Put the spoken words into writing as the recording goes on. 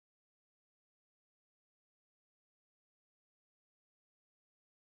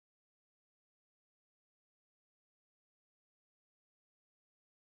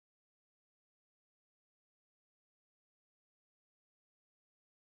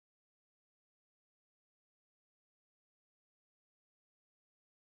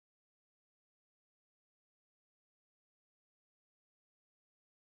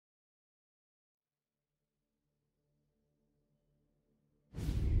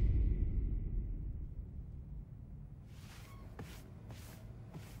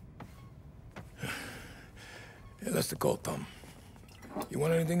That's the call, Tom. You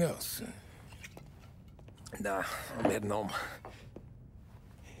want anything else? Nah, I'm heading home.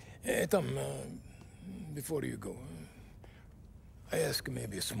 Hey, Tom, before you go, I ask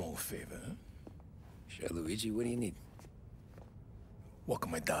maybe a small favor. Huh? Sure, Luigi, what do you need? Walk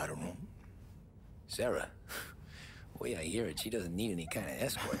my daughter home. Sarah? The way I hear it, she doesn't need any kind of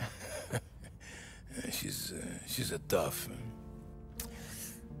escort. She's a tough.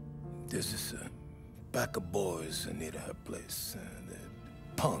 There's this pack of boys near her place. The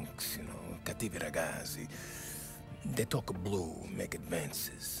punks, you know, cattivi ragazzi. They talk blue, make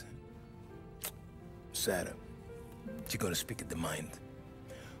advances. Sarah, she's gonna speak at the mind.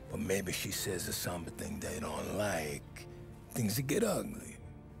 But maybe she says something they don't like. Things get ugly.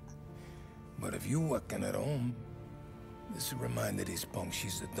 But if you walking at home, this reminder these punks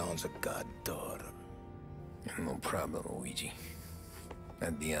she's the Don's a goddaughter. No problem, Luigi.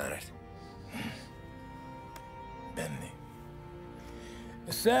 I'd be honored. Benny.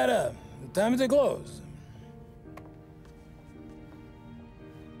 Sarah, the time to close.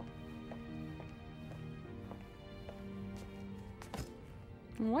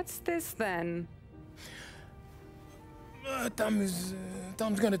 What's this then? Tom's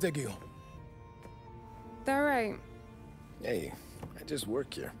gonna take you. All right. Hey, I just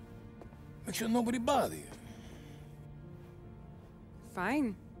work here. Make sure nobody bother you.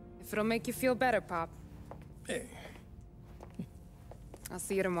 Fine. If it'll make you feel better, Pop. Hey. I'll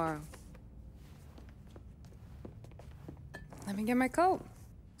see you tomorrow. Let me get my coat.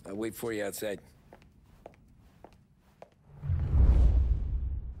 I'll wait for you outside.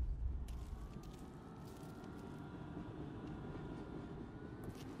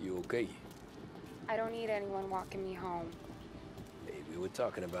 You okay? I don't need anyone walking me home. Hey, we were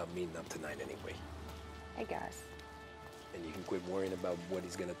talking about meeting up tonight anyway. I guess. And you can quit worrying about what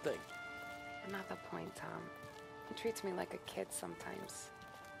he's gonna think. Not the point, Tom. He treats me like a kid sometimes.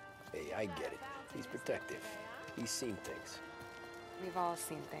 Hey, I get it. He's protective. He's seen things. We've all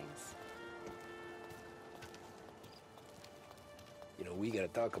seen things. You know, we gotta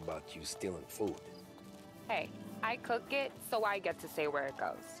talk about you stealing food. Hey, I cook it, so I get to say where it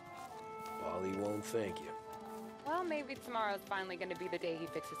goes. Wally won't thank you. Well, maybe tomorrow's finally gonna be the day he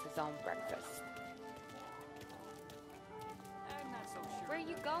fixes his own breakfast. Where are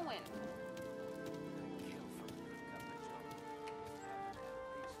you going?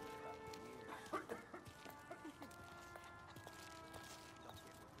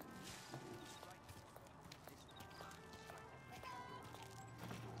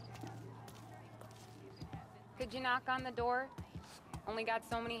 Could you knock on the door? Only got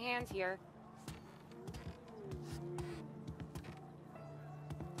so many hands here.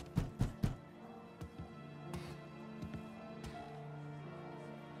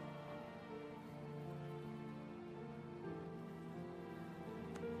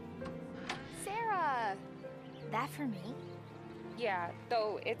 Sarah! That for me? Yeah,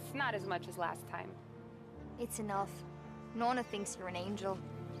 though it's not as much as last time. It's enough. Nonna thinks you're an angel.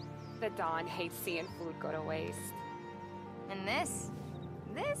 The Dawn hates seeing food go to waste. And this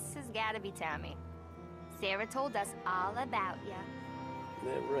has gotta be Tammy. Sarah told us all about ya.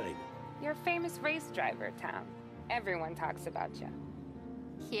 That right. You're a famous race driver, Tom. Everyone talks about you.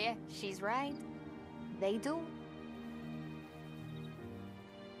 Yeah, she's right. They do.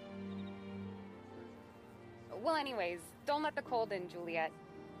 Well, anyways, don't let the cold in, Juliet.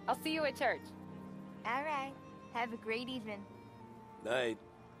 I'll see you at church. All right. Have a great evening. Night.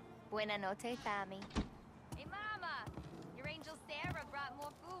 Buena noche, Tammy. Hey, Mama! Your angel Sarah brought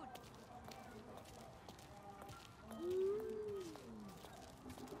more food.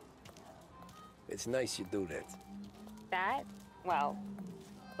 It's nice you do that. That? Well,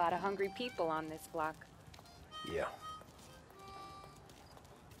 a lot of hungry people on this block. Yeah.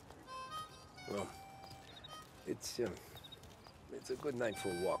 Well, it's a good night for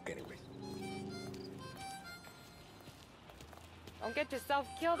a walk anyway. Don't get yourself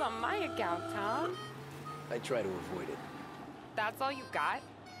killed on my account, Tom. I try to avoid it. That's all you got?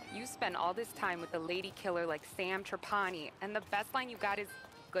 You spend all this time with a lady killer like Sam Trapani, and the best line you got is,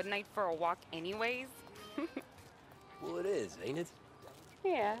 "Good night for a walk anyways"? Well, it is, ain't it?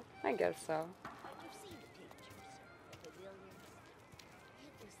 Yeah, I guess so.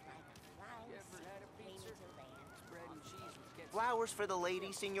 Flowers for the lady,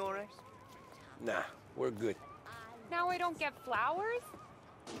 signore? Nah, we're good. Now I don't get flowers?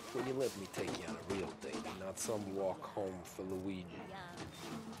 When you let me take you on a real date, not some walk home for Luigi,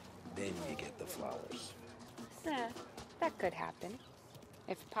 then you get the flowers. That could happen.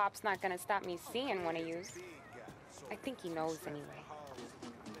 If Pop's not gonna stop me seeing one of yous. I think he knows anyway.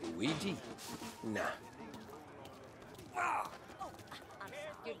 Luigi? Nah.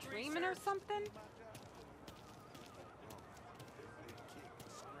 You're dreaming or something?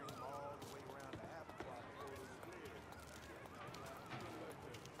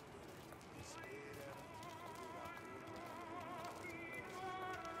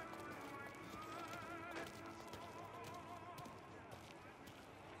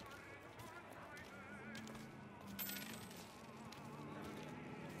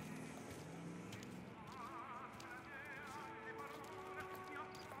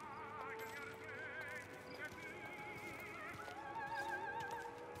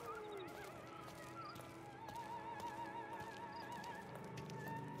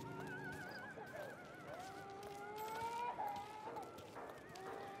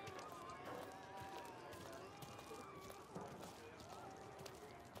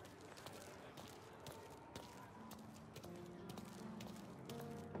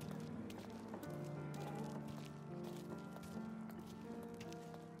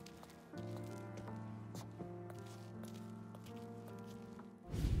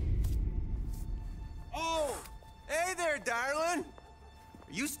 Oh! Hey there, darling!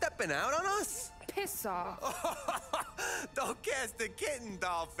 Are you stepping out on us? Piss off. Don't cast the kitten,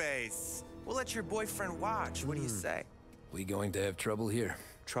 dollface. We'll let your boyfriend watch. What do you say? We going to have trouble here?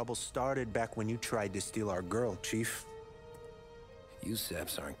 Trouble started back when you tried to steal our girl, Chief. You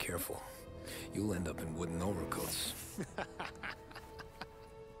saps aren't careful. You'll end up in wooden overcoats.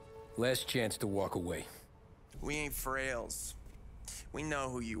 Last chance to walk away. We ain't frails. We know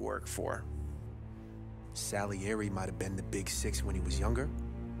who you work for. Salieri might have been the big six when he was younger,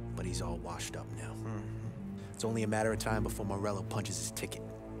 but he's all washed up now. It's only a matter of time before Morello punches his ticket.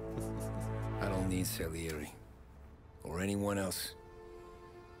 I don't need Salieri. Or anyone else.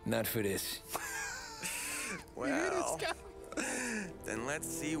 Not for this. Well, then let's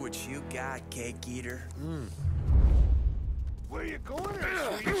see what you got, cake eater. Where you going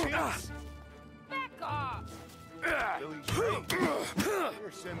there, sweet cheeks? Back off. Billy Shane,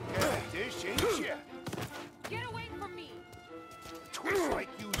 you're some kind of dish, ain't ya? Get away from me. Twist like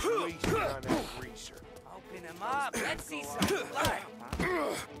you was wasted on that greaser. Open him up. Let's see some blood.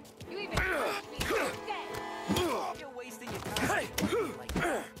 You even pushed me. You're dead. You're wasting your time. Like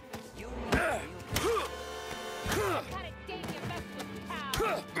that. You need a real What kind of game you mess with, pal?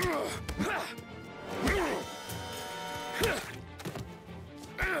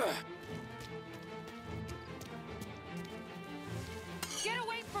 Get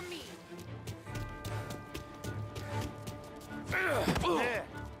away from me. Yeah.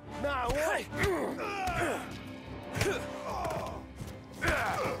 Now what?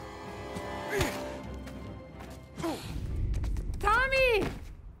 Tommy!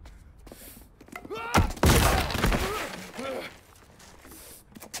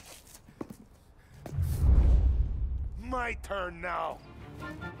 My turn now.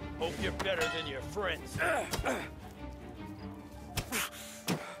 Hope you're better than your friends.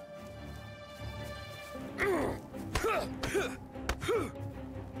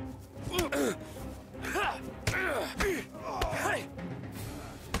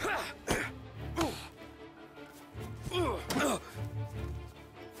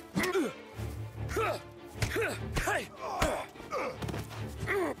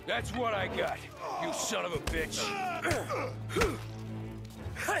 That's what I got, you son of a bitch.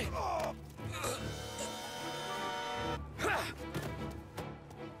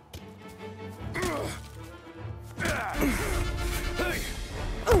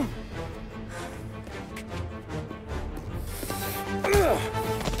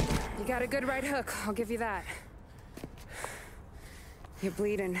 You got a good right hook, I'll give you that. You're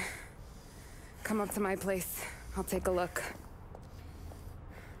bleeding. Come up to my place. I'll take a look.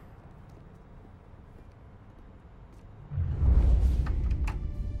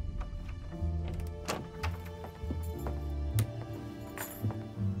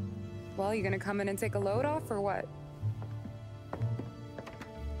 Well, you gonna come in and take a load off, or what?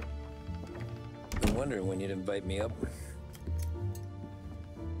 Been wondering when you'd invite me up.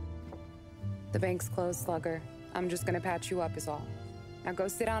 The bank's closed, Slugger. I'm just gonna patch you up is all. Now go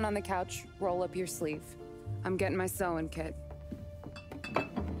sit down on the couch, roll up your sleeve. I'm getting my sewing kit.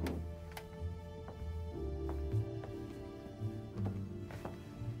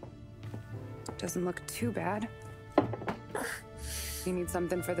 Doesn't look too bad. You need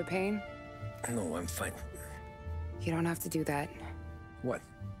something for the pain? No, I'm fine. You don't have to do that. What?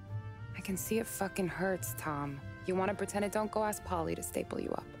 I can see it fucking hurts, Tom. You want to pretend it? Don't go ask Polly to staple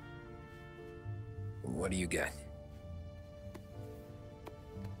you up. What do you got?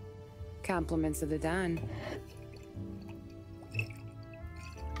 Compliments of the Don.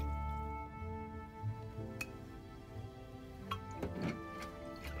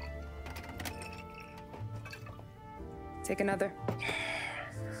 another?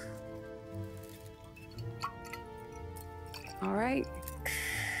 All right.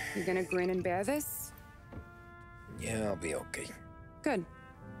 You gonna grin and bear this? Yeah, I'll be okay. Good.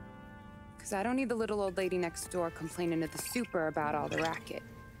 Because I don't need the little old lady next door complaining to the super about all the racket.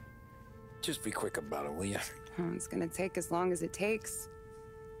 Just be quick about it, will ya? It's gonna take as long as it takes.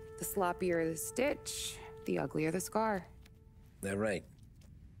 The sloppier the stitch, the uglier the scar. That right?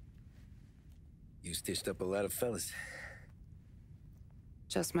 You stitched up a lot of fellas.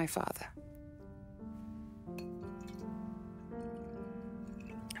 Just my father.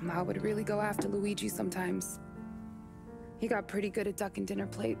 Ma would really go after Luigi sometimes. He got pretty good at ducking dinner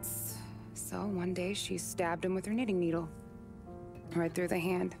plates. So one day she stabbed him with her knitting needle. Right through the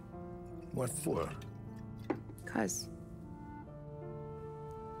hand. What for? 'Cause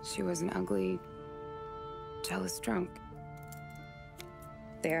she was an ugly, jealous drunk.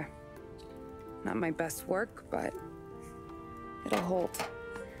 There. Not my best work, but it'll hold.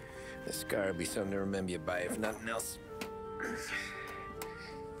 The scar will be something to remember you by, if nothing else.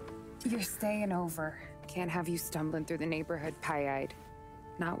 You're staying over. Can't have you stumbling through the neighborhood pie-eyed.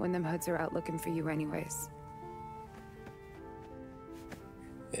 Not when them hoods are out looking for you anyways.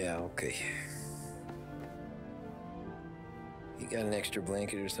 Yeah, okay. You got an extra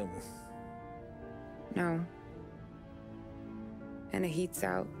blanket or something? No. And the heat's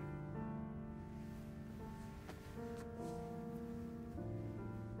out.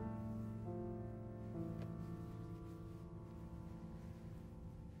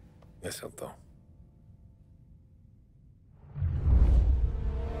 Yes, I'll though.